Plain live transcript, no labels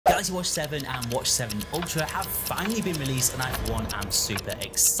Galaxy Watch 7 and Watch 7 Ultra have finally been released, and I for one am super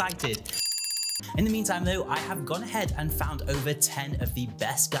excited. In the meantime though, I have gone ahead and found over 10 of the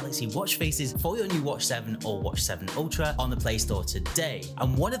best Galaxy watch faces for your new Watch 7 or Watch 7 Ultra on the Play Store today.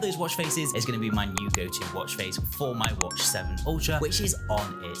 And one of those watch faces is going to be my new go-to watch face for my Watch 7 Ultra, which is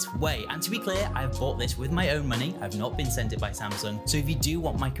on its way. And to be clear, I've bought this with my own money. I've not been sent it by Samsung. So if you do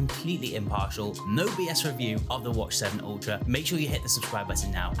want my completely impartial, no BS review of the Watch 7 Ultra, make sure you hit the subscribe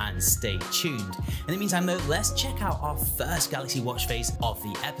button now and stay tuned. In the meantime though, let's check out our first Galaxy watch face of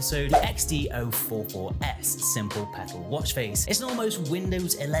the episode, the XD044S Simple Petal watch face. It's an almost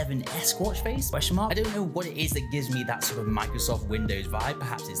Windows 11-esque watch face, question mark. I don't know what it is that gives me that sort of Microsoft Windows vibe.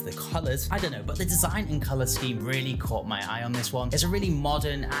 Perhaps it's the colors, I don't know, but the design and color scheme really caught my eye on this one. It's a really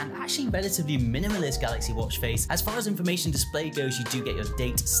modern and actually relatively minimalist Galaxy watch face. As far as information display goes, you do get your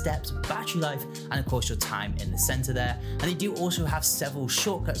date, steps, battery life, and of course your time in the center there. And they do also have several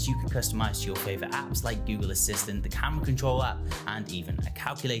shortcuts you can customize to your favorite apps like Google Assistant, the camera control app, and even a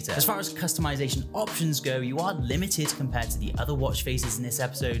calculator. As far as customization options go, you are limited compared to the other watch faces in this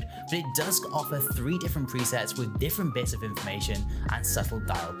episode, but it does offer 3 different presets with different bits of information and subtle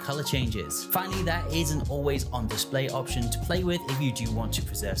dial color changes. Finally, there is an always on display option to play with if you do want to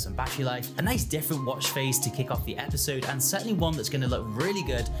preserve some battery life. A nice different watch face to kick off the episode, and certainly one that's going to look really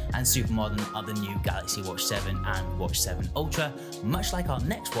good and super modern on the new Galaxy Watch 7 and Watch 7 Ultra, much like our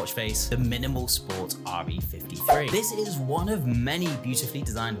next watch face, the Minimal Sport RE53. This is one of many beautifully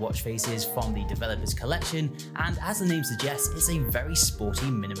designed watch faces from the developer's collection, and as the name suggests, it's a very sporty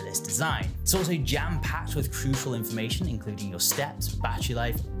minimalist design. It's also jam-packed with crucial information including your steps, battery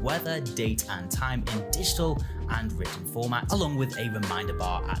life, weather, date and time in digital and written format, along with a reminder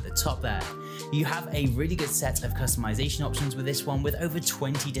bar at the top there. You have a really good set of customization options with this one, with over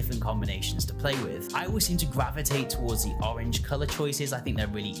 20 different combinations to play with. I always seem to gravitate towards the orange color choices. I think they're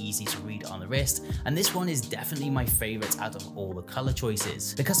really easy to read on the wrist, and this one is definitely my favorite out of all the color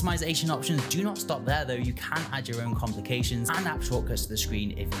choices. The customization options do not stop there though. You can add your own complications and app shortcuts to the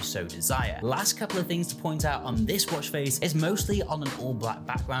screen if you so desire. Last couple of things to point out on this watch face is mostly on an all black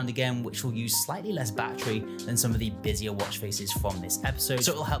background again, which will use slightly less battery than some of the busier watch faces from this episode,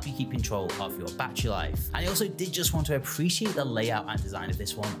 so it will help you keep control of your battery life. And I also did just want to appreciate the layout and design of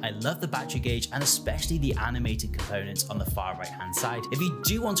this one. I love the battery gauge and especially the animated components on the far right hand side. If you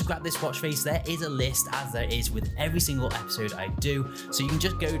do want to grab this watch face, there is a list, as there is with every single episode I do, so you can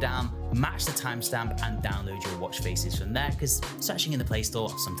just go down, match the timestamp and download your watch faces from there, because searching in the Play Store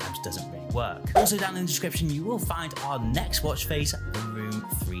sometimes doesn't really work. Also down in the description you will find our next watch face, the Room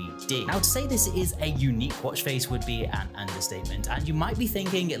 3D. Now to say this is a unique watch face would be an understatement, and you might be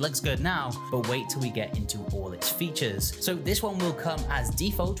thinking it looks good now, but wait till we get into all its features. So this one will come as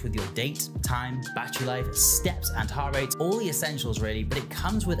default with your date, time, battery life, steps and heart rate, all the essentials really, but it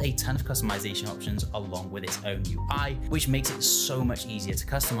comes with a ton of customization options along with its own UI, which makes it so much easier to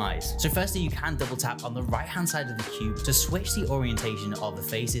customize. So firstly, you can double tap on the right hand side of the cube to switch the orientation of the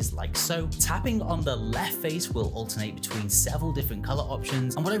faces like so. Tapping on the left face will alternate between several different color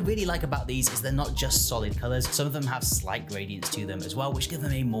options, and what I really like about these is they're not just solid colors. Some of them have slight gradients to them as well, which give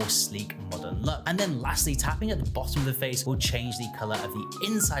them a more sleek, modern look. And then lastly, tapping at the bottom of the face will change the color of the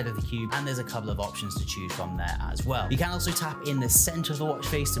inside of the cube, and there's a couple of options to choose from there as well. You can also tap in the center of the watch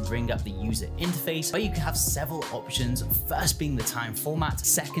face to bring up the user interface, where you can have several options, first being the time format,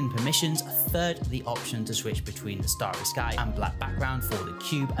 second permissions, third the option to switch between the starry sky and black background for the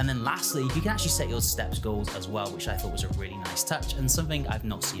cube, and then lastly you can actually set your steps goals as well, which I thought was a really nice touch and something I've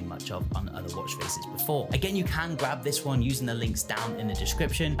not seen much of on other watch faces before. Again, you can grab this one using the links down in the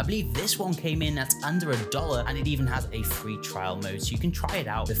description. I believe this one came in at under $1, and it even has a free trial mode, so you can try it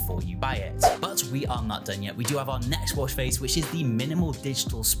out before you buy it. But we are not done yet. We do have our next watch face, which is the Minimal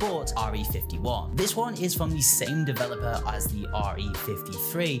Digital Sport RE51. This one is from the same developer as the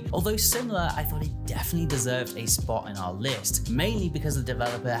RE53. Although similar, I thought it definitely deserved a spot in our list, mainly because the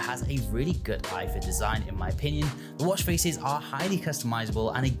developer has a really good eye for design in my opinion. The watch faces are highly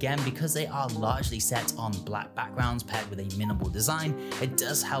customizable, and again, because they are largely set on black backgrounds paired with a minimal design, it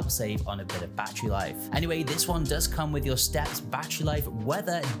does help save on a bit of battery life. Anyway, this one does come with your steps, battery life,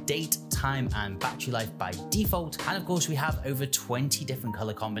 weather, date, time and battery life by default, and of course we have over 20 different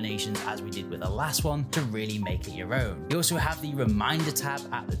color combinations as we did with the last one to really make it your own. You also have the reminder tab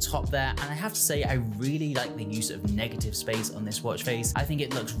at the top there, and I have to say I really like the use of negative space on this watch face. I think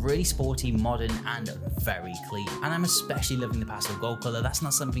it looks really sporty, modern and very clean, and I'm especially loving the pastel gold color. That's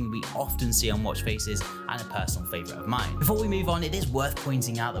not something we often see on watch faces and a personal favorite of mine. Before we move on, it is worth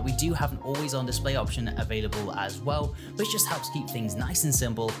pointing out that we do have an always on display option available as well, which just helps keep things nice and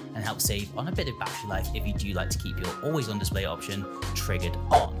simple and helps save on a bit of battery life if you do like to keep your always on display option triggered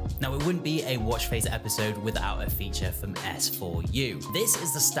on. Now, it wouldn't be a watch face episode without a feature from S4U. This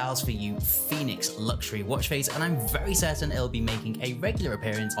is the Styles for You Phoenix luxury watch face, and I'm very certain it'll be making a regular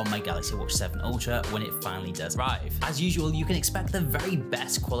appearance on my Galaxy Watch 7 Ultra when it finally does arrive. As usual, you can expect the very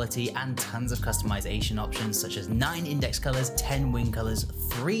best quality and tons of customization options such as 9 index colors, 10 wing colors,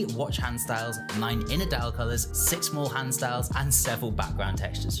 3 watch hand styles, 9 inner dial colors, 6 small hand styles, and several background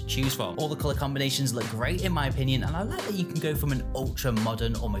textures to choose from. All the color combinations look great in my opinion, and I like that you can go from an ultra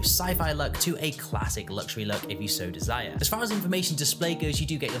modern, almost sci-fi look to a classic luxury look if you so desire. As far as information display goes, you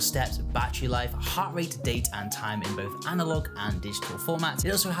do get your steps, battery life, heart rate, date, and time in both analog and digital formats.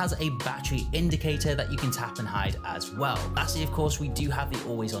 It also has a battery indicator that you can tap and hide as well. Lastly, of course, we do have the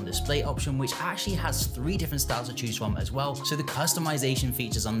always on display option, which actually has 3 different styles to choose from as well, so the customization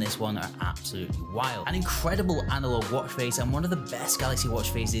features on this one are absolutely wild. An incredible analog watch face and one of the best Galaxy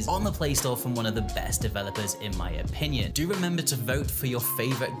Watch faces on the Play Store from one of the best developers in my opinion. Do remember to vote for your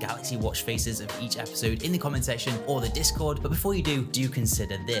favorite Galaxy Watch faces of each episode in the comment section or the Discord, but before you do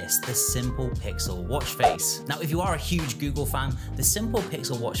consider this, the Simple Pixel watch face. Now, if you are a huge Google fan, the Simple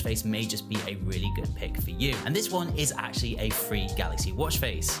Pixel watch face may just be a really good pick for you. And this one is actually a free Galaxy Watch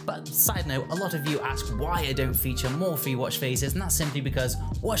face. But side note, a lot of you ask why I don't feature more free watch faces, and that's simply because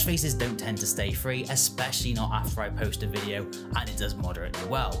watch faces don't tend to stay free, especially not after I post a video and it does moderately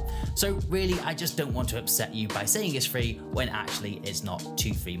well. So really, I just don't want to upset you by saying it's free when actually it's not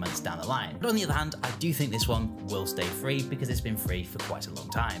 2-3 months down the line. But on the other hand, I do think this one will stay free because it's been free for quite a long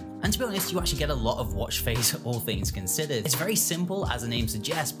time. And to be honest, you actually get a lot of watch face, all things considered. It's very simple, as the name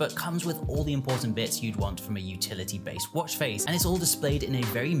suggests, but comes with all the important bits you'd want from a utility-based watch face, and it's all displayed in a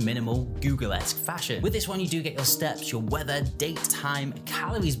very minimal, Google-esque fashion. With this one, you do get your steps, your weather, date, time,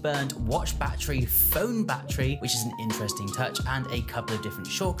 calories burned, watch battery, phone battery, which is an interesting touch, and a couple of different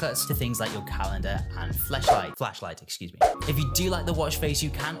shortcuts to things like your calendar and flashlight, excuse me. If you do like the watch face, you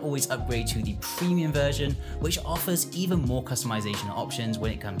can always upgrade to the premium version, which offers even more customization options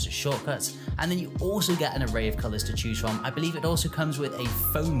when it comes to shortcuts, and then you also get an array of colors to choose from. I believe it also comes with a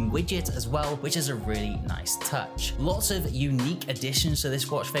phone widget as well, which is a really nice touch. Lots of unique additions to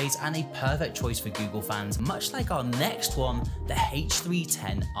this watch face and a perfect choice for Google fans, much like our next one, the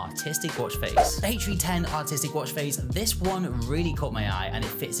H310 Artistic Watch Face. The H310 Artistic Watch Face, this one really caught my eye and it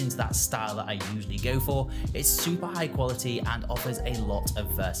fits into that style that I usually go for. It's super high quality and offers a lot of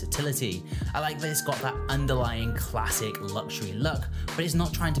versatility. I like that it's got that underlying classic luxury look, but it's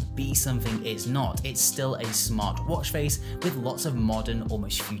not trying to be something it's not. It's still a smart watch face with lots of modern,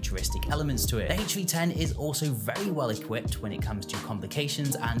 almost futuristic elements to it. The H310 is also very well equipped when it comes to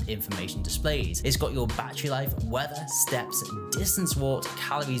complications and information displays. It's got your battery life, weather, steps, distance walked,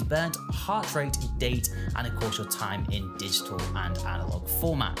 calories burnt, heart rate, date, and of course your time in digital and analog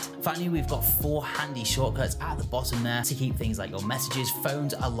format. Finally, we've got 4 handy shortcuts at the bottom there to keep things like your messages,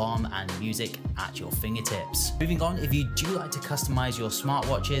 phones, alarm, and music at your fingertips. Moving on, if you do like to customize your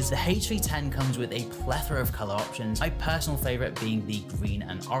smartwatches, the H310 comes with a plethora of color options, my personal favorite being the green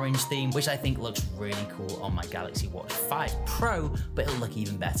and orange theme, which I think looks really cool on my Galaxy Watch 5 Pro, but it'll look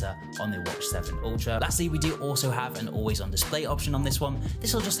even better on the Watch 7 Ultra. Lastly, we do also have an always on display option on this one.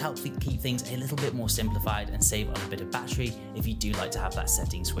 This will just help keep things a little bit more simplified and save on a bit of battery if you do like to have that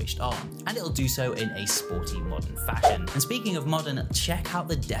setting switched on, and it'll do so in a sporty modern fashion. And speaking of modern, check out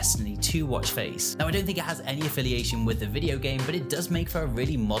the Destiny 2 watch face. Now, I don't think it has any affiliation with the video game, but it does make for a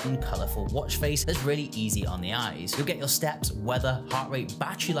really modern, colorful watch face that's really easy on the eyes. You'll get your steps, weather, heart rate,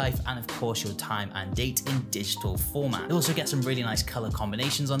 battery life, and of course your time and date in digital format. You'll also get some really nice color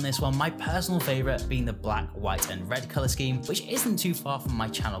combinations on this one, my personal favorite being the black, white, and red color scheme, which isn't too far from my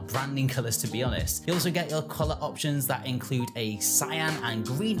channel branding colors, to be honest. You also get your color options that include a cyan and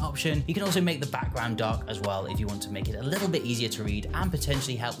green option. You can also make the background dark as well if you want to make it a little bit easier to read and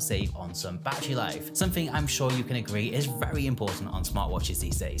potentially help save on some battery life. Something I'm sure you can agree is very important on smartwatches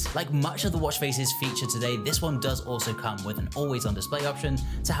these days. Like much of the watch faces featured today, this one does also come with an always on display option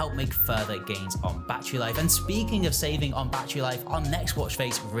to help make further gains on battery life. And speaking of saving on battery life, our next watch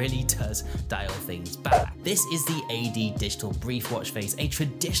face really does dial things back. This is the AD Digital Brief watch face, a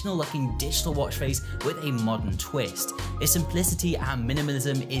traditional looking digital watch face with a modern twist. If simplicity and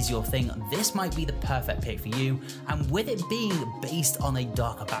minimalism is your thing, this might be the perfect pick for you, and with it being based on a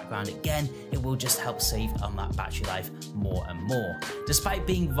darker background, again, it will just help save on that battery life more and more. Despite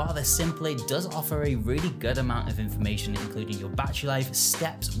being rather simple, it does offer a really good amount of information, including your battery life,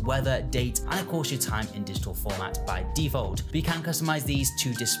 steps, weather, date, and of course your time in digital format by default. But you can customize these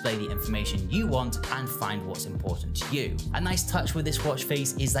to display the information you want and find what's important to you. A nice touch with this watch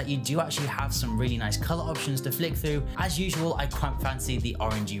face is that you do actually have some really nice color options to flick through. As usual, I quite fancy the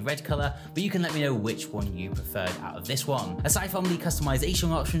orangey red color, but you can let me know which one you preferred out of this one. Aside from the customization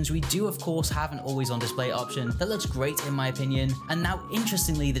options, we do of course have an always on display option that looks great in my opinion. And now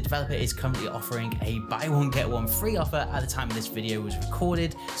interestingly, the developer is currently offering a buy one get one free offer at the time of this video was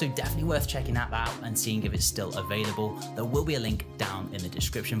recorded, so definitely worth checking that out and seeing if it's still available. There will be a link down in the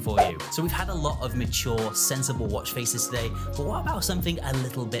description for you. So we've had a lot of mature, sensible watch faces today, but what about something a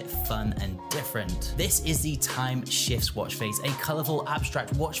little bit fun and different? This is the Time Shifts watch face, a colorful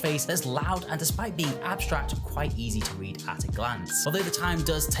abstract watch face that's loud and despite being abstract, quite easy to read at a glance. Although the time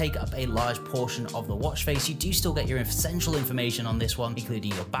does take up a large portion of the watch face, you do still get your essential information on this one,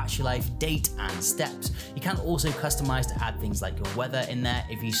 including your battery life, date, and steps. You can also customize to add things like your weather in there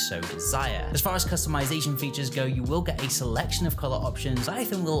if you so desire. As far as customization features go, you will get a selection of color options that I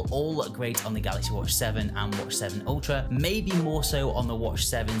think will all look great on the Galaxy Watch 7 and Watch 7 Ultra, maybe more so on the Watch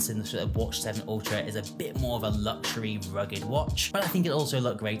 7 since the Watch 7 Ultra is a bit more of a luxury, rugged watch, but I think it'll also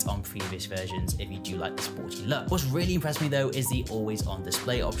look great on previous versions if you do like the sporty look. What's really impressed me though is the always on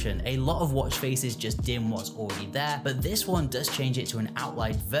display option. A lot of watch faces just dim what's already there, but this one does change it to an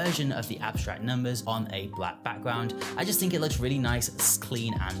outlined version of the abstract numbers on a black background. I just think it looks really nice, it's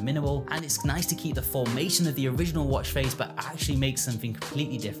clean and minimal, and it's nice to keep the formation of the original watch face but actually make something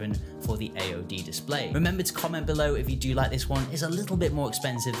completely different for the AOD display. Remember to comment below if you do like this one. It's a little bit more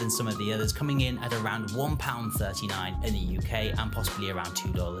expensive than some of the others, coming in at around £1.39 in the UK and possibly around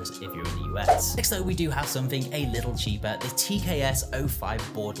 $2 if you're in the US. Next though, we do have something a little cheaper, the TKS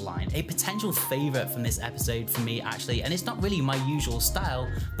 05 Borderline, a potential favorite from this episode for me actually, and it's not really my usual style,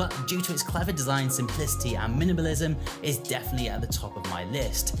 but due to its clever design, simplicity and minimalism, it's definitely at the top of my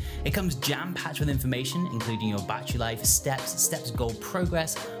list. It comes jam-packed with information, including your battery life, steps goal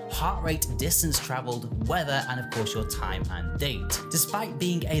progress, heart rate, distance traveled, weather, and of course your time and date. Despite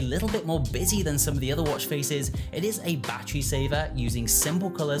being a little bit more busy than some of the other watch faces, it is a battery saver using simple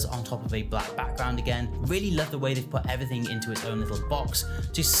colors on top of a black background again. Really love the way they've put everything into its own little box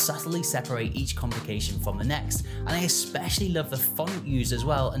to subtly separate each complication from the next. And I especially love the font used as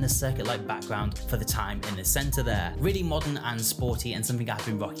well and the circuit-like background for the time in the center there. Really modern and sporty, and something I've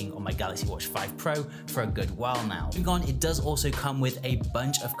been rocking on my Galaxy Watch 5 Pro for a good while now. Moving on, it does also come with a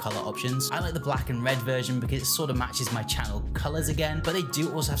bunch of color options. I like the black and red version because it sort of matches my channel colors again, but they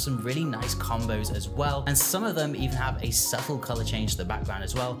do also have some really nice combos as well, and some of them even have a subtle color change to the background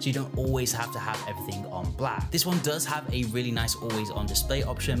as well, so you don't always have to have everything on black. This one does have a really nice always on display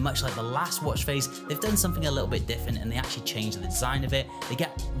option. Much like the last watch face, they've done something a little bit different and they actually changed the design of it. They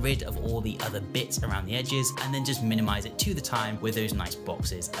get rid of all the other bits around the edges and then just minimize it to the time with those nice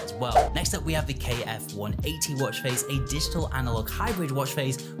boxes as well. Next up, we have the KF 180 watch face, a digital analog hybrid watch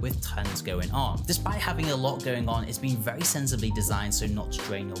face with tons going on. Despite having a lot going on, it's been very sensibly designed so not to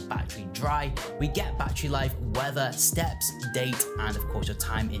drain your battery dry. We get battery life, weather, steps, date, and of course your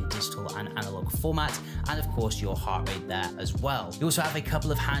time in digital and analog format, and of course your heart rate there as well. You also have a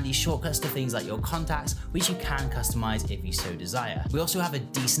couple of handy shortcuts to things like your contacts, which you can customize if you so desire. We also have a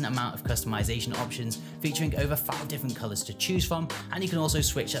decent amount of customization options featuring over 5 different colors to choose from, and you can also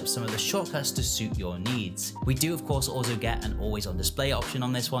switch up some of the shortcuts to suit your needs. We do of course also get an always on display option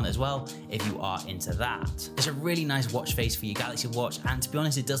on this one as well if you are into that. It's a really nice watch face for your Galaxy Watch, and to be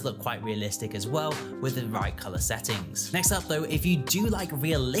honest it does look quite realistic as well with the right color settings. Next up though, if you do like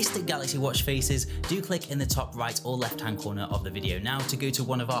realistic Galaxy Watch faces, do click in the top right or left hand corner of the video now to go to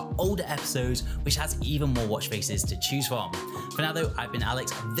one of our older episodes which has even more watch faces to choose from. For now though, I've been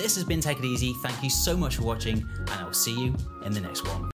Alex, this has been Take It Easy, thank you so much for watching, and I will see you in the next one.